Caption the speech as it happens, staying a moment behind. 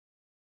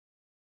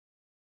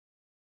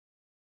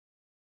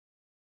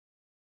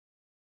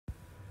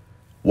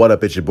What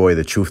up, it's your boy,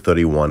 the Truth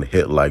 31.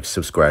 Hit like,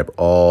 subscribe,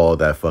 all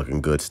that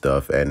fucking good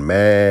stuff. And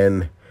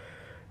man,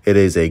 it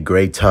is a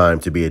great time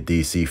to be a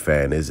DC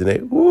fan, isn't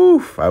it?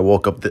 Woo! I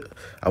woke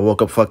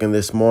up fucking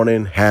this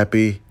morning,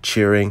 happy,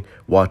 cheering,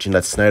 watching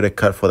that Snyder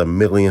Cut for the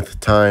millionth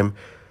time,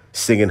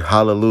 singing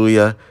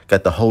hallelujah.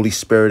 Got the Holy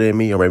Spirit in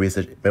me, or maybe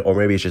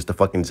it's just the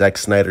fucking Zack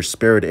Snyder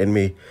spirit in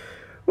me.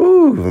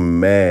 Ooh,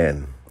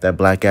 man, that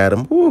Black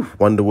Adam, ooh,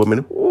 Wonder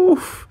Woman, ooh.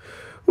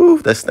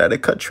 Ooh, that Snyder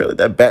Cut trailer,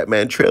 that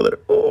Batman trailer.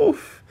 Ooh.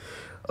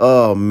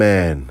 Oh,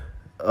 man.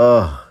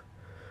 I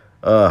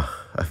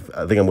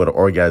think I'm going to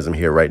orgasm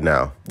here right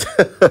now.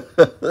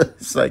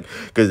 It's like,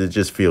 because it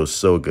just feels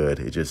so good.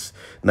 It just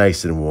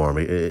nice and warm.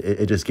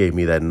 It just gave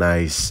me that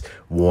nice,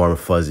 warm,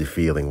 fuzzy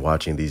feeling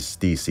watching these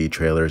DC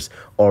trailers.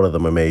 All of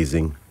them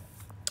amazing.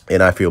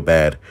 And I feel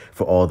bad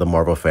for all the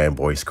Marvel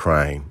fanboys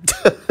crying.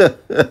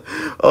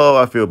 Oh,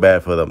 I feel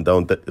bad for them.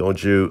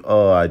 Don't you?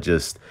 Oh,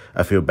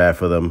 I feel bad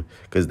for them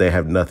because they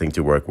have nothing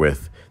to work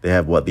with. They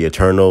have what? The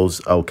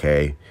Eternals?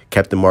 Okay.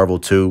 Captain Marvel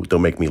 2,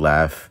 don't make me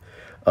laugh.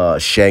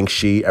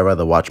 Shang-Chi, I'd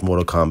rather watch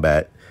Mortal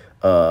Kombat.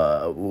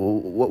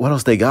 What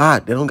else they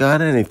got? They don't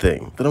got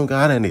anything.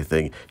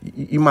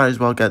 You might as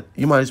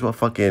well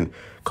fucking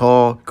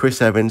call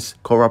Chris Evans,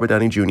 call Robert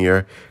Downey Jr.,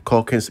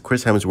 call Chris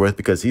Hemsworth,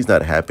 because he's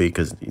not happy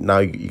because now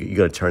you're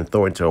gonna turn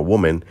Thor into a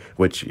woman,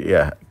 which,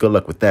 yeah, good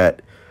luck with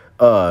that.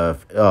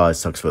 It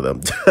sucks for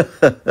them.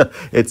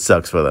 It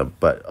sucks for them.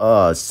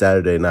 But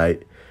Saturday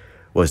night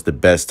was the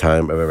best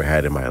time I've ever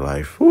had in my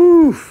life.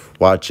 Woo!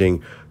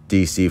 Watching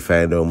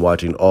DCFandome,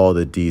 watching all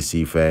the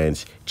DC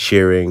fans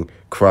cheering,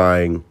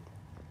 crying,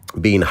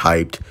 being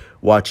hyped,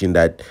 watching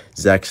that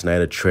Zack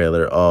Snyder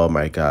trailer. Oh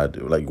my God,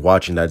 like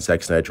watching that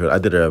Zack Snyder trailer. I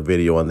did a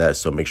video on that,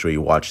 so make sure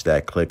you watch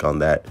that, click on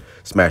that,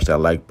 smash that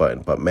like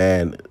button. But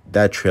man,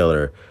 that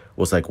trailer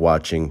was like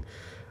watching,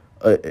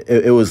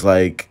 it was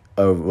like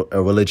a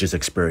religious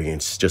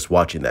experience just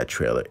watching that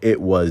trailer.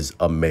 It was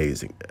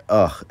amazing.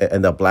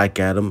 And the Black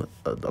Adam,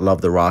 I love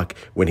The Rock,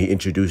 when he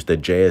introduced the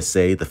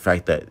JSA, the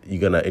fact that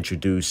you're gonna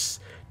introduce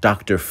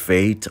Dr.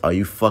 Fate. Are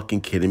you fucking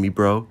kidding me,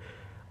 bro?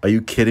 Are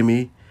you kidding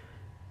me?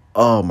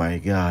 Oh my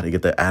God, you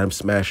get the Atom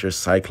Smasher,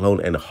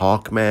 Cyclone, and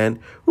Hawkman.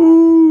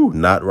 Ooh,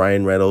 not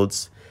Ryan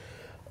Reynolds.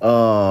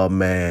 Oh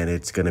man,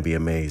 it's gonna be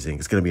amazing.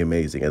 It's gonna be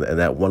amazing. And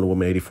that Wonder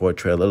Woman 84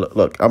 trailer.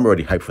 Look, I'm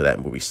already hyped for that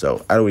movie,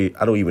 so I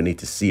don't even need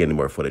to see any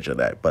more footage of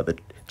that. But the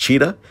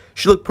Cheetah,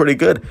 she looked pretty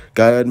good.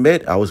 Gotta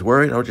admit, I was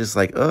worried. I was just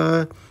like,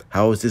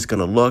 how is this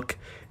gonna look?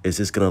 Is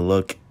this gonna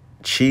look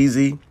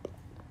cheesy?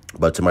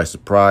 But to my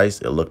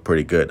surprise, it looked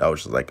pretty good. I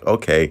was just like,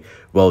 okay,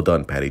 well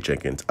done, Patty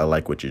Jenkins. I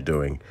like what you're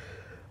doing.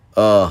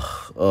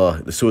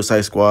 The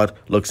Suicide Squad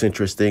looks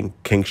interesting.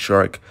 King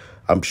Shark,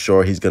 I'm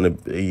sure he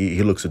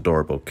looks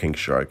adorable. King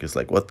Shark is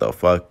like, what the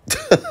fuck?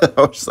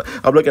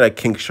 I'm looking at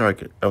King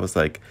Shark. I was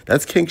like,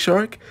 that's King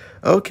Shark?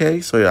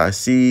 Okay, so yeah, I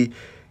see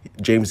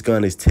James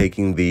Gunn is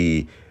taking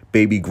the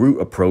Baby Groot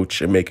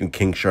approach and making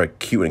King Shark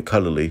cute and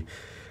cuddly.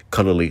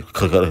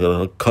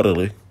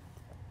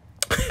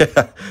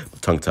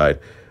 Tongue-tied.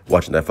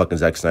 Watching that fucking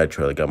Zack Snyder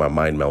trailer got my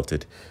mind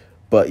melted.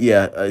 But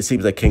yeah, it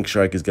seems like King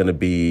Shark is going to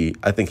be,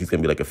 I think he's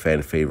going to be like a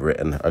fan favorite.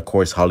 And of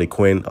course, Harley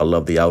Quinn, I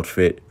love the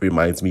outfit.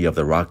 Reminds me of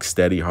the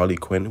Rocksteady Harley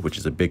Quinn, which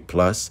is a big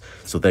plus.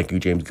 So thank you,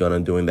 James Gunn,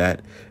 on doing that.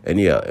 And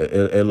yeah,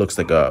 it looks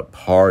like a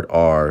hard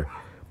R,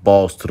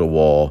 balls to the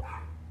wall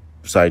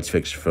science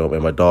fiction film.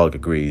 And my dog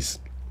agrees.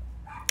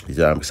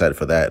 Yeah, I'm excited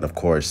for that. And of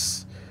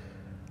course,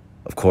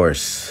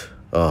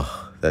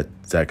 that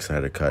Zack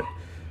Snyder cut.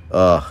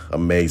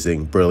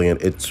 Amazing,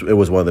 brilliant. It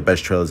was one of the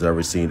best trailers I've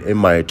ever seen in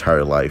my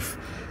entire life.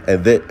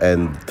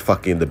 And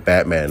fucking the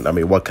Batman. I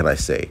mean, what can I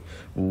say?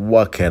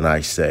 What can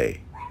I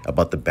say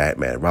about the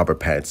Batman? Robert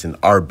Pattinson,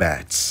 our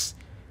bats.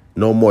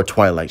 No more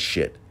Twilight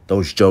shit.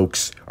 Those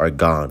jokes are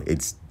gone.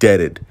 It's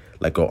deaded,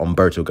 like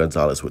Umberto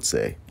Gonzalez would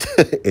say.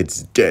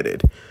 It's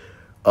deaded.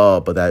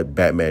 But that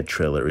Batman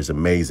trailer is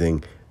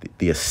amazing.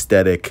 The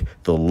aesthetic,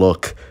 the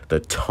look,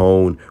 the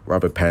tone.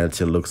 Robert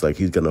Pattinson looks like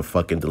he's gonna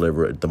fucking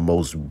deliver the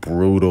most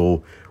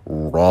brutal,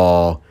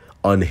 raw,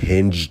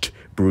 unhinged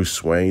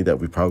Bruce Wayne that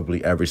we've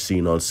probably ever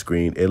seen on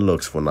screen. It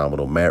looks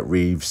phenomenal. Matt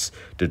Reeves,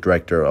 the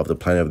director of the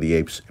Planet of the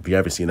Apes. If you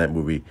haven't seen that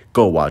movie,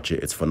 go watch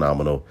it. It's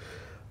phenomenal.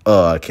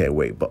 I can't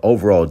wait. But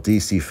overall,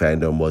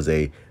 DCFandome was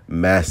a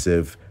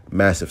massive,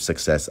 massive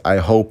success. I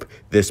hope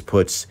this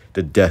puts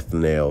the death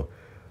nail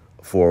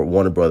for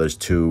Warner Brothers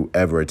to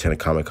ever attend a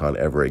Comic-Con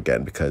ever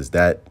again, because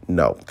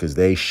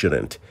they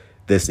shouldn't.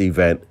 This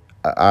event,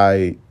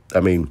 I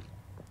mean,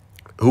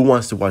 who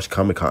wants to watch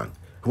Comic-Con?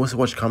 Who wants to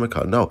watch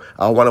Comic-Con? No,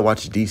 I want to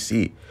watch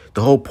DC.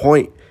 The whole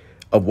point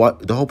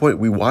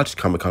we watched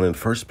Comic-Con in the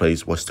first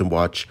place was to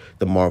watch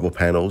the Marvel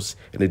panels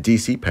and the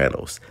DC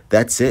panels.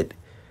 That's it.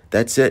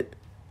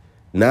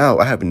 Now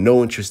I have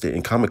no interest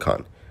in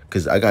Comic-Con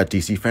because I got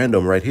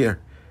DCFandome right here.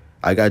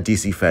 I got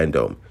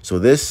DCFandome. So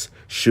this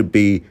should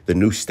be the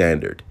new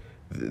standard.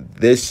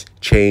 This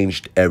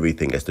changed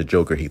everything, as the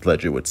Joker Heath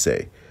Ledger would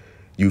say.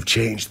 You've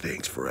changed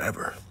things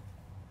forever.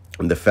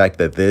 And the fact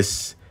that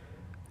this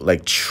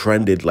like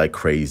trended like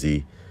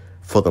crazy,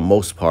 for the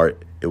most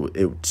part,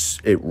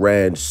 It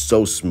ran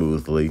so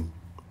smoothly.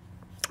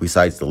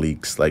 Besides the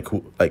leaks,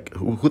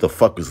 who the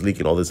fuck was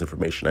leaking all this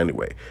information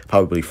anyway?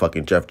 Probably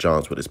fucking Jeff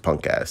Johns with his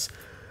punk ass.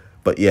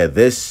 But yeah,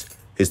 this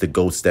is the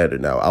gold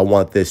standard now. I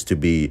want this to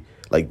be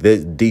like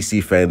this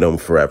DC fandom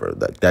forever.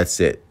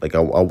 That's it. Like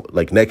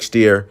like next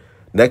year,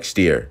 August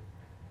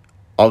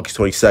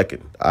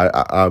 22nd.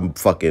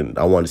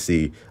 I want to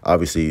see,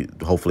 obviously,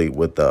 hopefully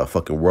with the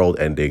fucking world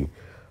ending,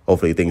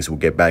 hopefully things will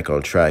get back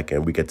on track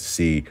and we get to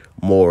see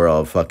more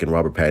of fucking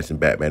Robert Pattinson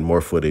Batman,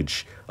 more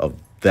footage of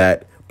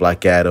that,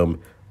 Black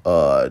Adam,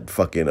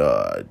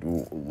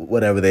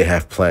 whatever they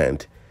have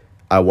planned.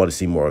 I want to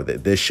see more of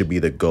it. This should be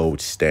the gold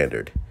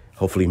standard.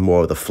 Hopefully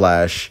more of the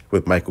Flash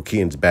with Michael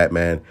Keaton's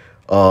Batman.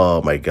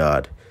 Oh my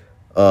God.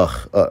 I'm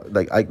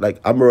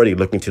already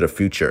looking to the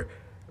future.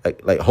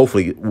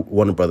 Hopefully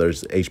Warner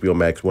Brothers, HBO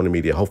Max, Warner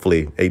Media,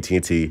 hopefully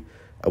AT&T,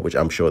 which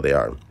I'm sure they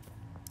are.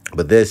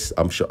 But this,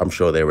 I'm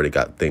sure they already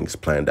got things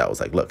planned out. It's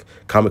like, look,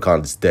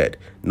 Comic-Con is dead.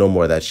 No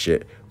more of that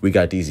shit. We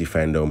got DC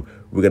Fandome.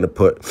 We're gonna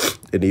put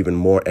an even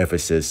more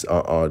emphasis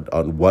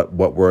on what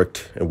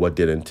worked and what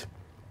didn't,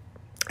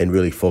 and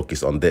really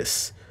focus on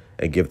this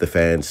and give the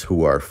fans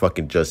who are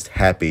fucking just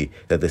happy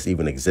that this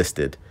even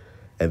existed.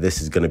 And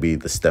this is gonna be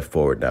the step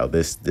forward now.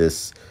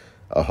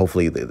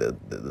 Hopefully when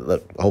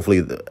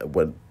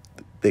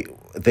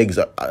things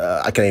are,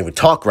 I can't even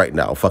talk right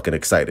now. I'm fucking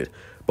excited.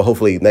 But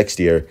hopefully next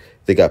year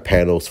they got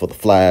panels for the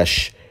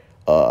Flash,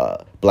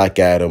 Black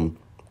Adam,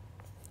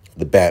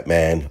 the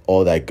Batman,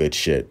 all that good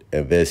shit.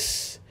 And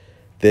this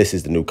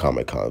is the new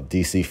Comic-Con.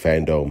 DC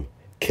Fandome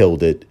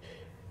killed it.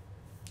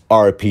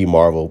 R.I.P.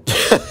 Marvel.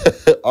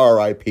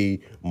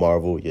 R.I.P.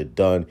 Marvel. You're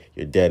done.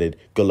 You're deaded.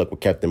 Good luck with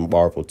Captain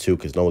Marvel 2,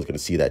 because no one's going to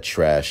see that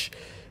trash.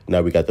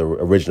 Now we got the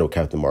original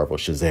Captain Marvel,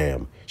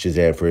 Shazam.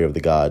 Shazam, Fury of the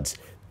Gods.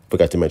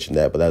 Forgot to mention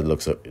that, but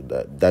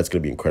that's going to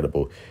be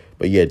incredible.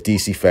 But yeah,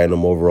 DC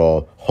Fandome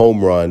overall,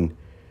 home run.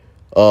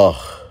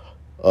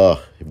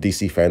 If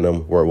DC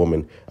Fandome were a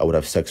woman, I would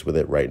have sex with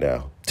it right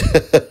now.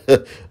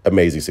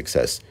 Amazing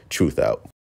success. Truth out.